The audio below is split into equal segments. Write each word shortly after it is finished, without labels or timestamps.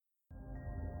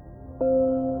Welcome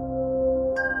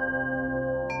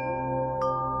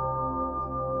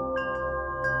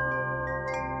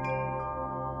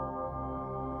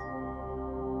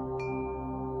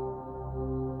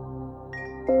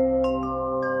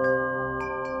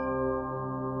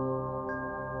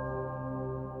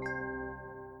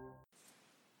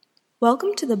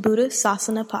to the Buddha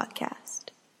Sasana podcast.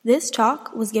 This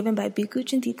talk was given by Bhikkhu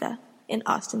Chintita in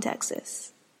Austin,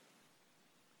 Texas.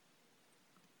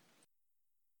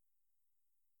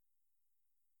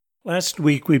 Last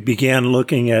week we began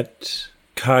looking at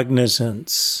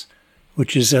cognizance,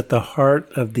 which is at the heart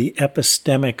of the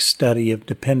epistemic study of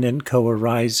dependent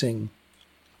co-arising.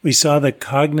 We saw that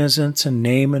cognizance and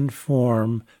name and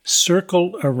form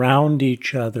circle around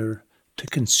each other to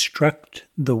construct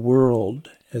the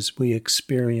world as we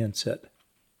experience it.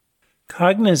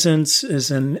 Cognizance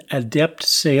is an adept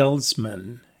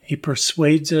salesman. He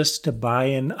persuades us to buy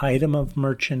an item of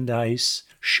merchandise,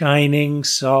 shining,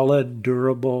 solid,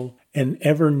 durable, and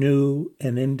ever new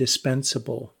and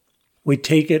indispensable. We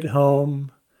take it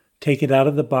home, take it out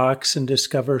of the box, and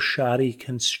discover shoddy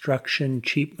construction,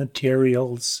 cheap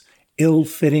materials,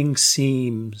 ill-fitting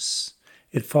seams.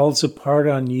 It falls apart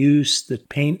on use, the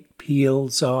paint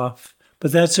peels off.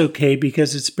 But that's okay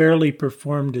because it's barely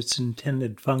performed its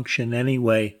intended function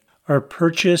anyway. Our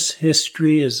purchase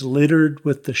history is littered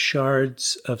with the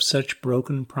shards of such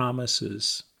broken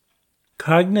promises.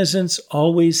 Cognizance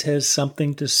always has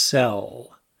something to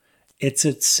sell. It's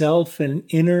itself an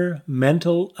inner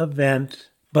mental event,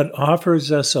 but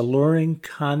offers us alluring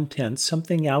content,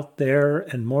 something out there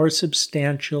and more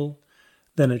substantial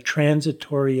than a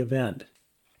transitory event.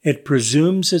 It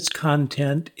presumes its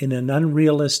content in an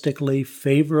unrealistically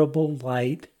favorable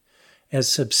light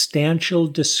as substantial,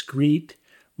 discrete,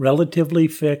 relatively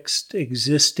fixed,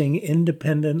 existing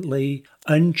independently,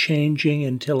 unchanging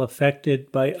until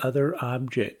affected by other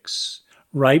objects,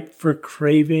 ripe for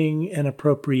craving and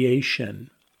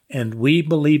appropriation. And we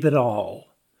believe it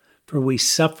all, for we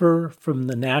suffer from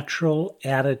the natural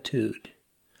attitude.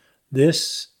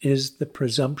 This is the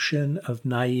presumption of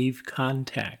naive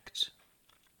contact.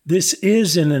 This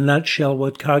is, in a nutshell,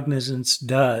 what cognizance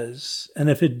does, and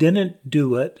if it didn't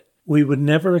do it, we would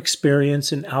never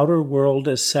experience an outer world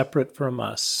as separate from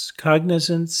us.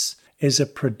 Cognizance is a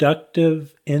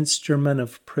productive instrument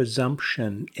of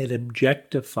presumption. It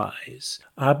objectifies.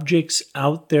 Objects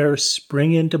out there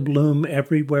spring into bloom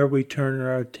everywhere we turn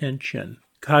our attention.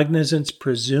 Cognizance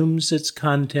presumes its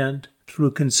content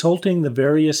through consulting the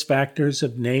various factors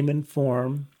of name and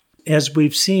form. As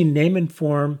we've seen, name and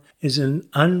form is an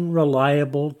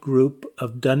unreliable group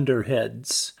of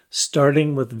dunderheads,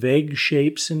 starting with vague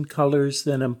shapes and colors,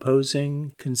 then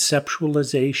imposing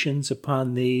conceptualizations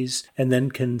upon these, and then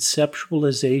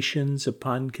conceptualizations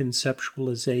upon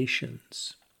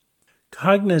conceptualizations.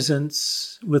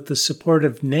 Cognizance, with the support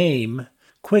of name,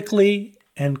 quickly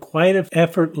and quite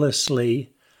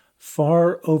effortlessly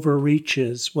far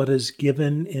overreaches what is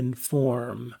given in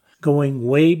form, going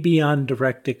way beyond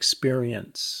direct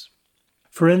experience.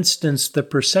 For instance, the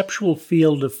perceptual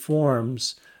field of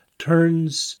forms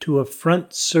turns to a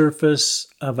front surface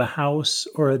of a house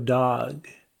or a dog.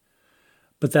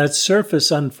 But that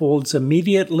surface unfolds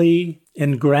immediately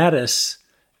and gratis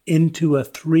into a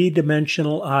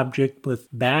three-dimensional object with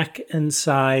back and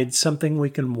side, something we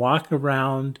can walk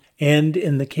around, and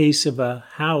in the case of a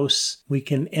house, we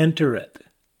can enter it,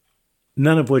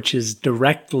 none of which is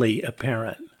directly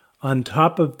apparent. On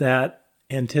top of that,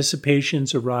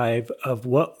 anticipations arrive of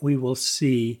what we will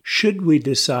see should we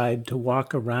decide to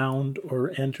walk around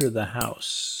or enter the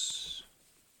house.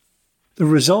 The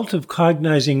result of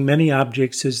cognizing many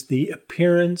objects is the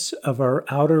appearance of our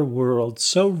outer world,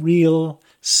 so real,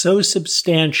 so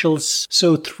substantial,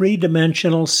 so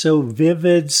three-dimensional, so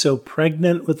vivid, so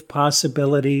pregnant with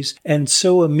possibilities, and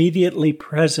so immediately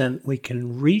present we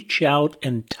can reach out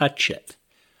and touch it.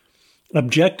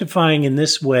 Objectifying in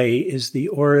this way is the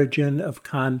origin of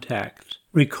contact.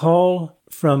 Recall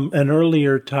from an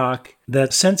earlier talk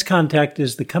that sense contact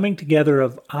is the coming together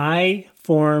of I,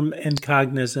 form, and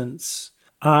cognizance.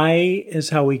 I is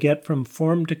how we get from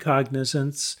form to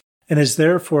cognizance and is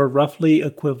therefore roughly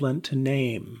equivalent to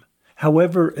name.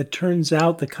 However, it turns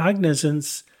out the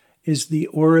cognizance is the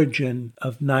origin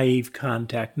of naive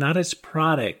contact, not its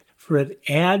product, for it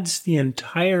adds the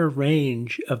entire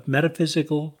range of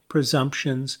metaphysical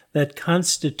presumptions that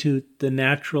constitute the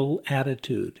natural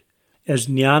attitude. As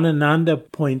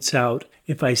Jnanananda points out,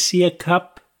 if I see a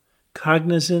cup,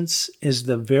 cognizance is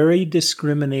the very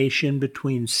discrimination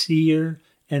between seer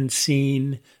and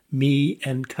seen, me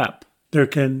and cup. There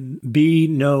can be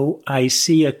no I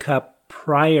see a cup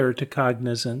prior to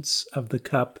cognizance of the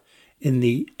cup in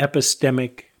the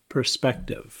epistemic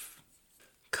perspective.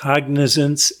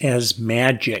 Cognizance as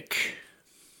magic.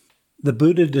 The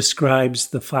Buddha describes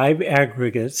the 5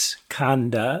 aggregates,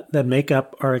 khandha, that make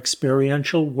up our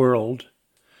experiential world,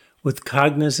 with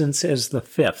cognizance as the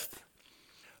 5th.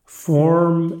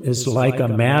 Form is like a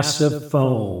massive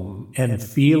foam, and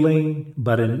feeling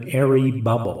but an airy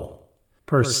bubble.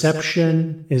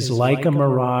 Perception is like a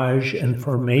mirage, and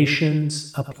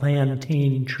formations a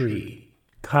plantain tree.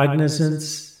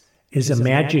 Cognizance is a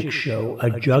magic show, a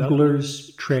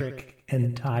juggler's trick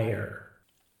and tire.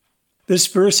 This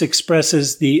verse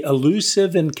expresses the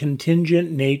elusive and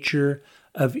contingent nature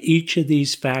of each of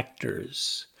these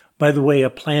factors. By the way, a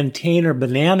plantain or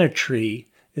banana tree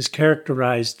is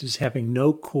characterized as having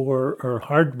no core or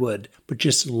hardwood, but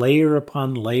just layer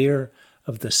upon layer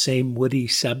of the same woody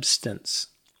substance.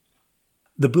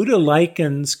 The Buddha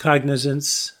likens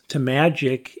cognizance to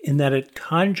magic in that it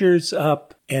conjures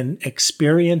up an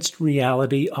experienced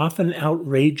reality, often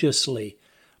outrageously,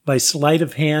 by sleight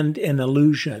of hand and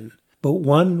illusion, but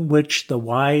one which the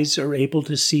wise are able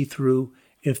to see through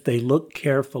if they look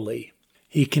carefully.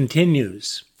 He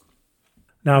continues,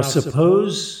 "Now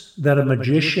suppose that a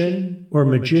magician or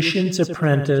magician's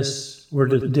apprentice were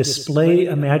to display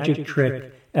a magic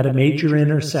trick at a major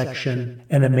intersection,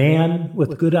 and a man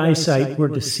with good eyesight were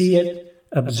to see it,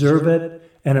 observe it,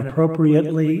 and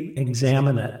appropriately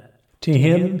examine it. To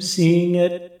him, seeing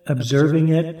it, observing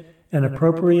it, and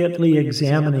appropriately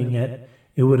examining it,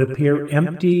 it would appear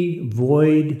empty,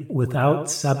 void, without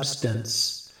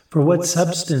substance. For what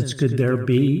substance could there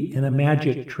be in a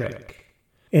magic trick?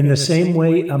 In the same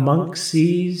way, a monk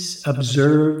sees,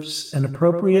 observes, and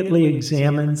appropriately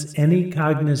examines any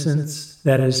cognizance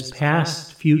that is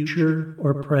past, future,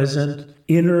 or present,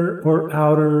 inner or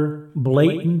outer,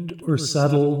 blatant or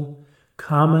subtle,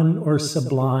 common or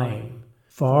sublime,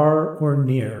 far or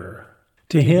near.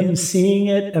 To him, seeing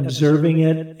it, observing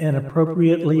it, and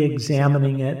appropriately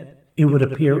examining it, it would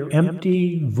appear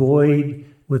empty, void,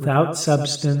 without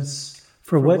substance.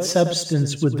 For what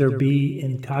substance would there be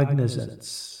in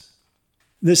cognizance?"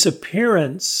 This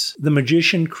appearance the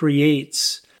magician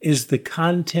creates is the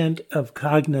content of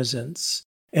cognizance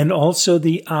and also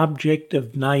the object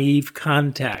of naive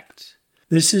contact.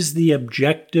 This is the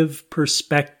objective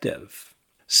perspective.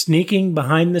 Sneaking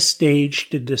behind the stage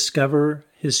to discover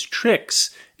his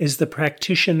tricks is the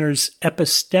practitioner's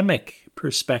epistemic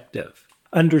perspective.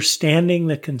 Understanding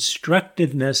the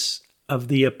constructiveness of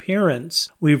the appearance,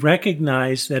 we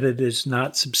recognize that it is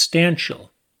not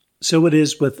substantial. So it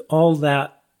is with all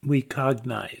that we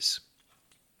cognize.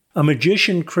 A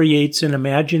magician creates an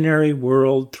imaginary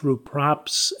world through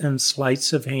props and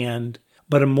sleights of hand,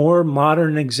 but a more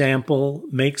modern example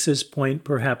makes this point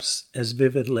perhaps as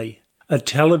vividly. A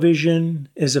television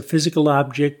is a physical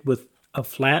object with a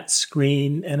flat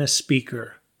screen and a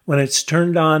speaker. When it's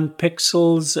turned on,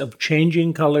 pixels of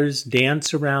changing colors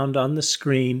dance around on the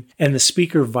screen, and the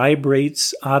speaker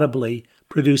vibrates audibly,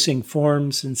 producing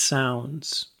forms and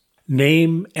sounds.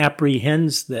 Name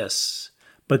apprehends this,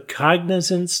 but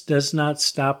cognizance does not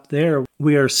stop there.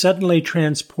 We are suddenly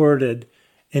transported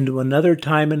into another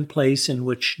time and place in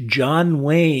which John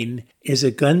Wayne is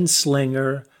a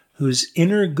gunslinger whose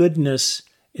inner goodness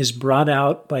is brought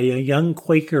out by a young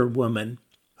Quaker woman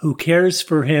who cares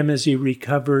for him as he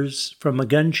recovers from a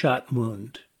gunshot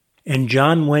wound. And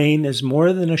John Wayne is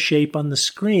more than a shape on the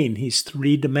screen. He's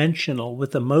three-dimensional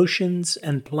with emotions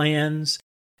and plans,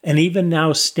 and even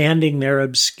now standing there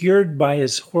obscured by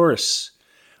his horse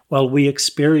while we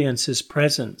experience his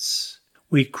presence.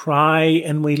 We cry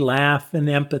and we laugh in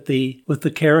empathy with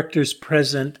the characters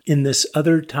present in this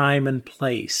other time and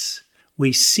place.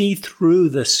 We see through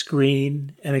the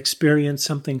screen and experience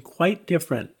something quite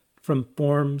different from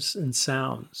forms and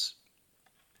sounds.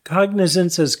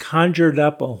 Cognizance has conjured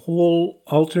up a whole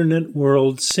alternate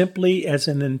world simply as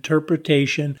an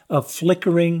interpretation of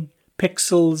flickering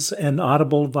pixels and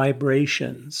audible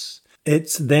vibrations.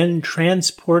 It's then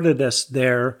transported us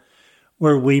there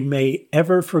where we may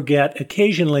ever forget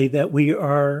occasionally that we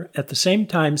are at the same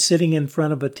time sitting in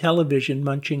front of a television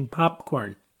munching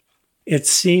popcorn. It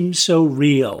seems so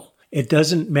real. It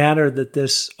doesn't matter that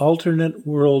this alternate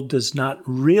world does not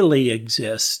really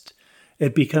exist.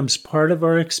 It becomes part of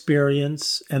our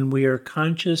experience, and we are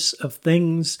conscious of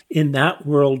things in that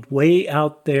world way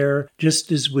out there,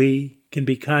 just as we can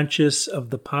be conscious of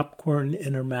the popcorn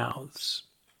in our mouths.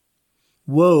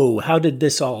 Whoa, how did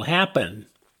this all happen?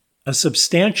 A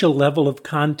substantial level of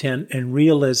content and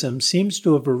realism seems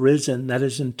to have arisen that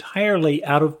is entirely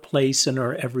out of place in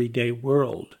our everyday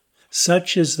world.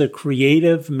 Such is the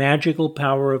creative, magical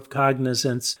power of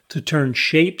cognizance to turn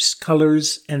shapes,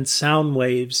 colors, and sound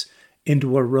waves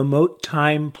into a remote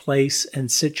time, place, and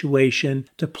situation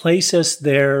to place us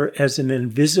there as an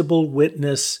invisible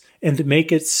witness and to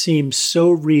make it seem so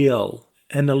real,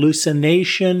 an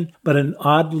hallucination, but an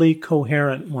oddly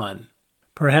coherent one.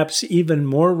 Perhaps even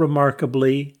more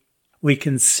remarkably, we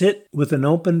can sit with an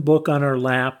open book on our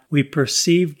lap, we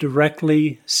perceive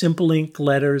directly simple ink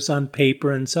letters on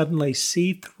paper and suddenly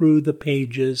see through the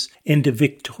pages into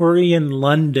Victorian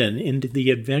London, into the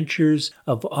adventures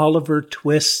of Oliver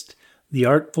Twist, the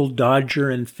Artful Dodger,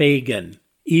 and Fagin.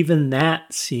 Even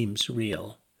that seems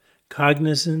real.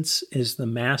 Cognizance is the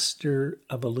master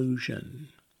of illusion.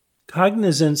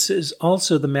 Cognizance is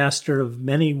also the master of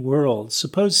many worlds.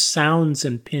 Suppose sounds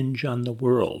impinge on the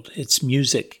world, its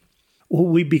music. What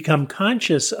we become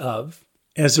conscious of,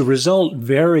 as a result,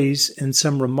 varies in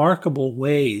some remarkable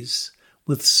ways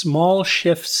with small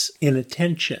shifts in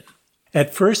attention.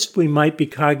 At first, we might be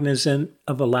cognizant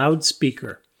of a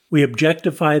loudspeaker. We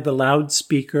objectify the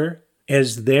loudspeaker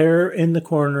as there in the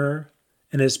corner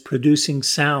and as producing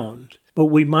sound. But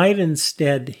we might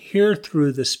instead hear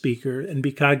through the speaker and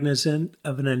be cognizant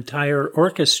of an entire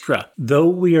orchestra. Though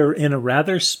we are in a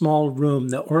rather small room,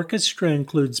 the orchestra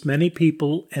includes many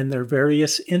people and their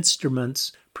various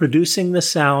instruments producing the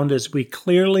sound as we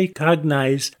clearly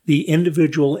cognize the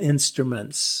individual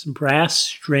instruments, brass,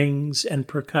 strings, and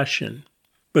percussion.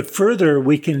 But further,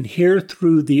 we can hear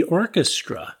through the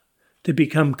orchestra to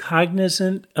become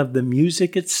cognizant of the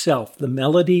music itself, the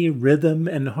melody, rhythm,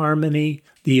 and harmony,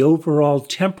 the overall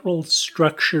temporal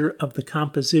structure of the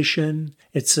composition,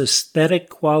 its aesthetic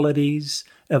qualities,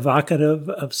 evocative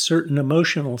of certain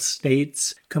emotional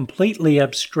states, completely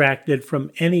abstracted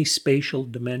from any spatial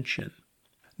dimension.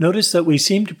 Notice that we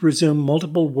seem to presume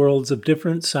multiple worlds of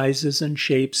different sizes and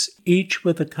shapes, each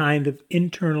with a kind of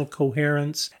internal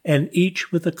coherence, and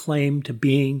each with a claim to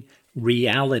being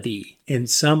reality in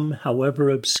some, however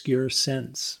obscure,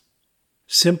 sense.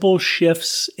 Simple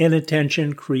shifts in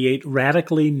attention create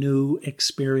radically new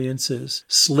experiences,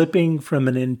 slipping from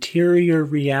an interior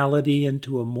reality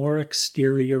into a more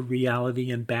exterior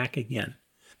reality and back again.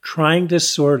 Trying to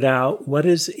sort out what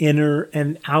is inner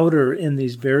and outer in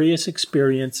these various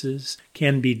experiences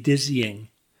can be dizzying.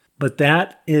 But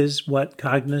that is what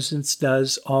cognizance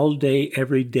does all day,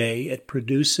 every day. It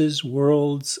produces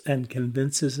worlds and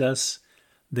convinces us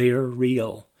they are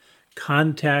real.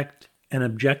 Contact and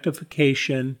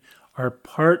objectification are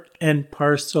part and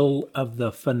parcel of the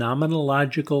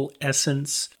phenomenological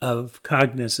essence of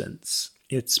cognizance.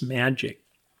 It's magic.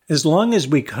 As long as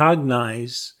we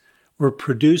cognize, we're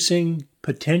producing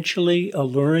potentially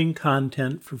alluring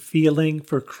content for feeling,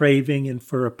 for craving, and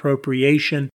for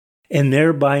appropriation, and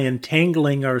thereby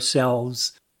entangling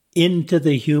ourselves into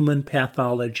the human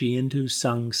pathology, into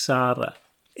samsara,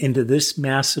 into this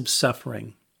massive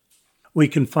suffering. We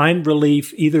can find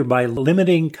relief either by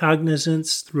limiting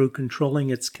cognizance through controlling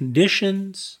its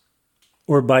conditions,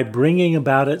 or by bringing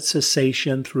about its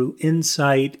cessation through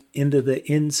insight into the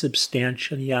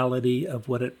insubstantiality of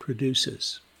what it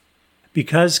produces.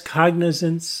 Because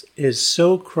cognizance is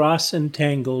so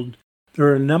cross-entangled, there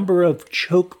are a number of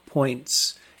choke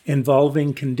points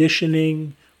involving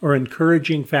conditioning or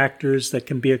encouraging factors that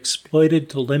can be exploited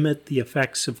to limit the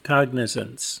effects of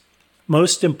cognizance.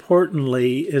 Most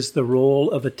importantly is the role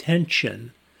of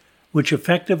attention, which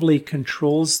effectively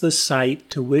controls the site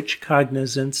to which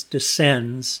cognizance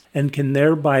descends and can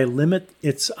thereby limit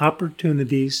its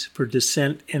opportunities for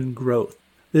descent and growth.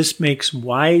 This makes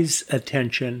wise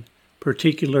attention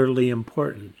particularly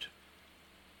important.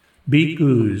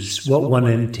 Bhikkhus, what one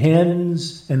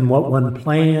intends and what one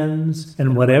plans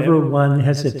and whatever one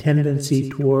has a tendency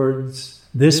towards,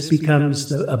 this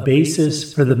becomes a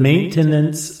basis for the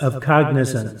maintenance of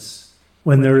cognizance.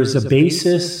 When there is a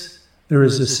basis, there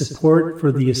is a support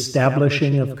for the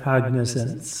establishing of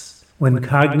cognizance. When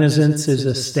cognizance is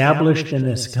established and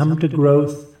has come to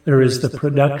growth, there is the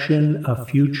production of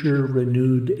future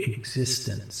renewed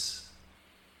existence.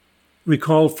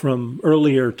 Recall from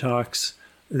earlier talks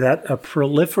that a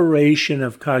proliferation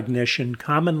of cognition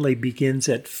commonly begins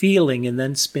at feeling and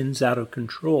then spins out of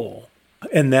control,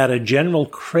 and that a general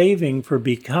craving for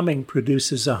becoming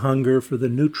produces a hunger for the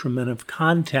nutriment of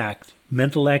contact,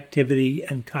 mental activity,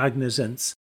 and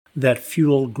cognizance that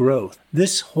fuel growth.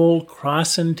 This whole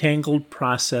cross-entangled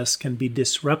process can be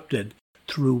disrupted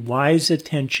through wise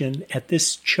attention at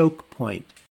this choke point,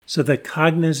 so that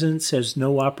cognizance has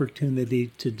no opportunity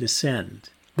to descend.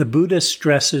 The Buddha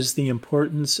stresses the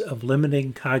importance of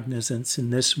limiting cognizance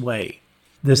in this way.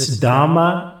 This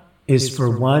Dhamma is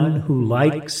for one who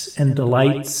likes and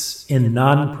delights in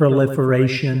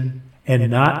non-proliferation, and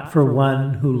not for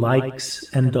one who likes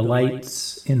and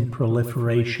delights in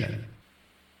proliferation.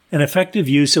 An effective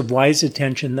use of wise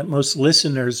attention that most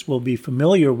listeners will be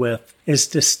familiar with is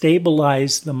to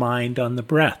stabilize the mind on the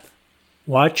breath.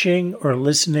 Watching or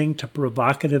listening to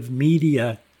provocative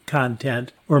media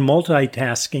content or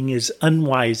multitasking is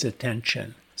unwise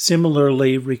attention.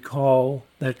 Similarly, recall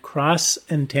that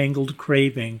cross-entangled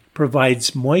craving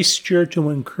provides moisture to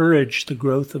encourage the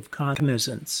growth of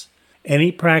cognizance.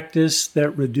 Any practice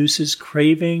that reduces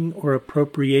craving or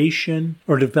appropriation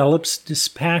or develops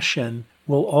dispassion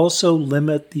will also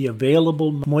limit the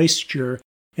available moisture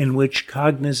in which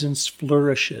cognizance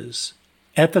flourishes.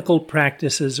 Ethical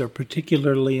practices are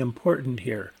particularly important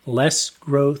here. Less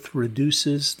growth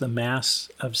reduces the mass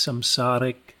of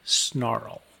samsaric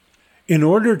snarl. In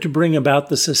order to bring about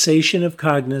the cessation of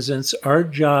cognizance, our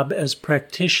job as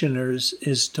practitioners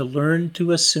is to learn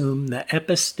to assume the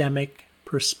epistemic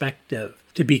perspective,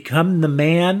 to become the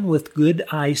man with good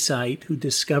eyesight who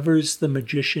discovers the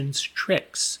magician's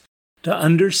tricks, to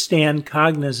understand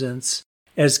cognizance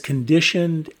as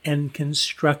conditioned and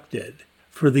constructed,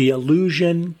 for the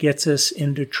illusion gets us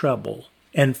into trouble,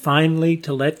 and finally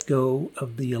to let go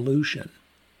of the illusion.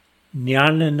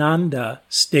 Jnanananda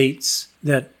states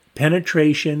that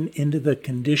penetration into the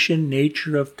conditioned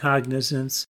nature of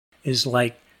cognizance is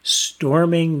like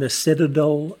storming the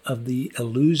citadel of the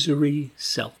illusory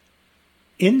self.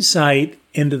 Insight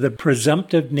into the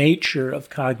presumptive nature of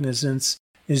cognizance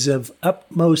is of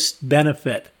utmost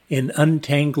benefit in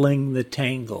untangling the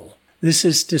tangle. This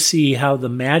is to see how the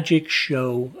magic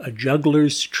show, a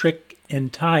juggler's trick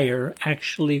entire,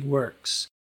 actually works,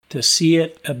 to see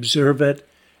it, observe it,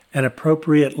 and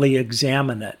appropriately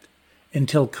examine it,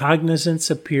 until cognizance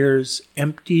appears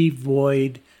empty,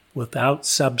 void, without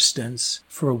substance.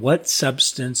 For what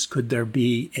substance could there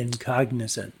be in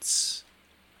cognizance?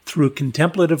 Through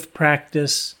contemplative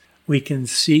practice, we can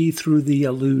see through the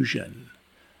illusion.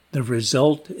 The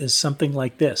result is something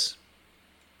like this.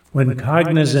 When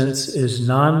cognizance is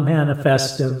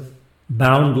non-manifestive,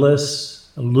 boundless,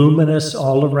 luminous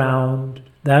all around,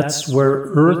 that's where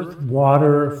earth,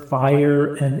 water,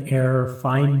 fire, and air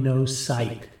find no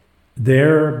sight.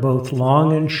 There, both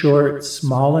long and short,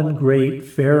 small and great,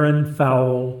 fair and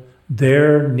foul,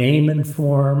 there name and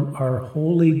form are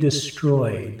wholly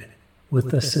destroyed.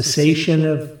 With the cessation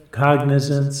of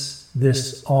cognizance,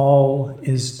 this all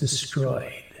is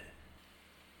destroyed.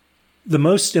 The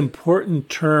most important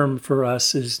term for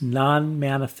us is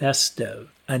non-manifestive,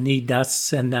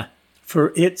 anidassana,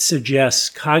 for it suggests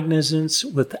cognizance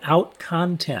without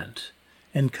content,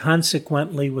 and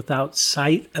consequently without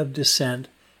sight of descent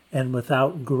and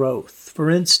without growth. For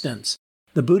instance,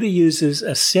 the Buddha uses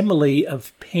a simile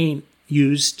of paint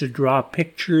used to draw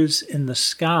pictures in the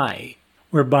sky,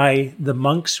 whereby the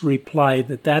monks reply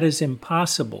that that is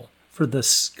impossible, for the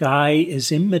sky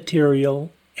is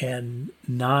immaterial and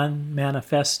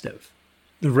non-manifestive.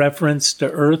 The reference to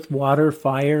earth, water,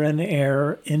 fire, and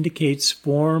air indicates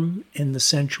form in the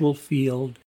sensual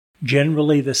field,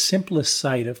 generally the simplest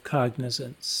site of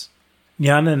cognizance.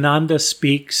 Jnanananda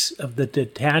speaks of the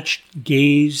detached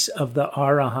gaze of the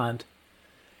Arahant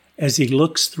as he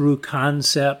looks through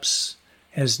concepts,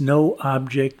 has no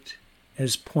object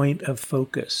as point of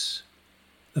focus.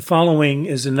 The following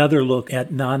is another look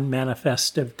at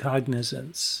non-manifestive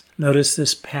cognizance. Notice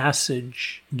this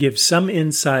passage gives some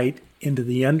insight into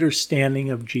the understanding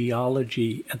of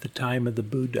geology at the time of the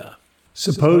Buddha.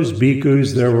 Suppose,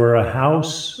 bhikkhus, there were a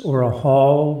house or a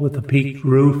hall with a peaked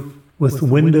roof, with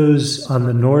windows on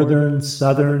the northern,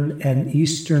 southern, and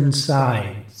eastern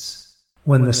sides.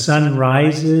 When the sun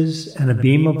rises and a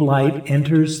beam of light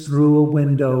enters through a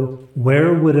window,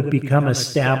 where would it become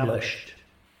established?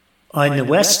 On the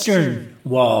western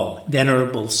wall,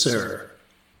 venerable sir.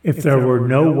 If there were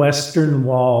no western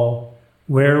wall,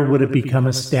 where would it become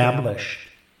established?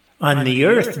 On the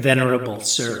earth, venerable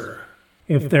sir.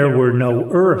 If there were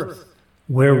no earth,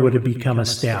 where would it become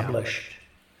established?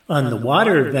 On the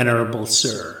water, venerable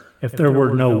sir. If there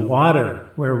were no water,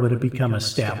 where would it become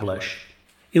established?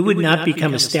 It would not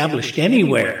become established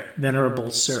anywhere,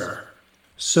 venerable sir.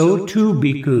 So too,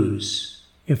 bhikkhus,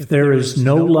 if there is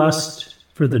no lust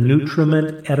for the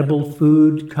nutriment, edible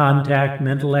food, contact,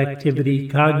 mental activity,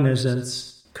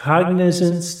 cognizance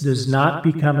does not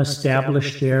become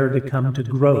established there to come to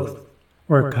growth.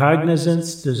 Where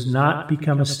cognizance does not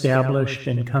become established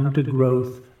and come to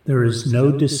growth, there is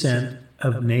no descent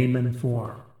of name and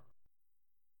form.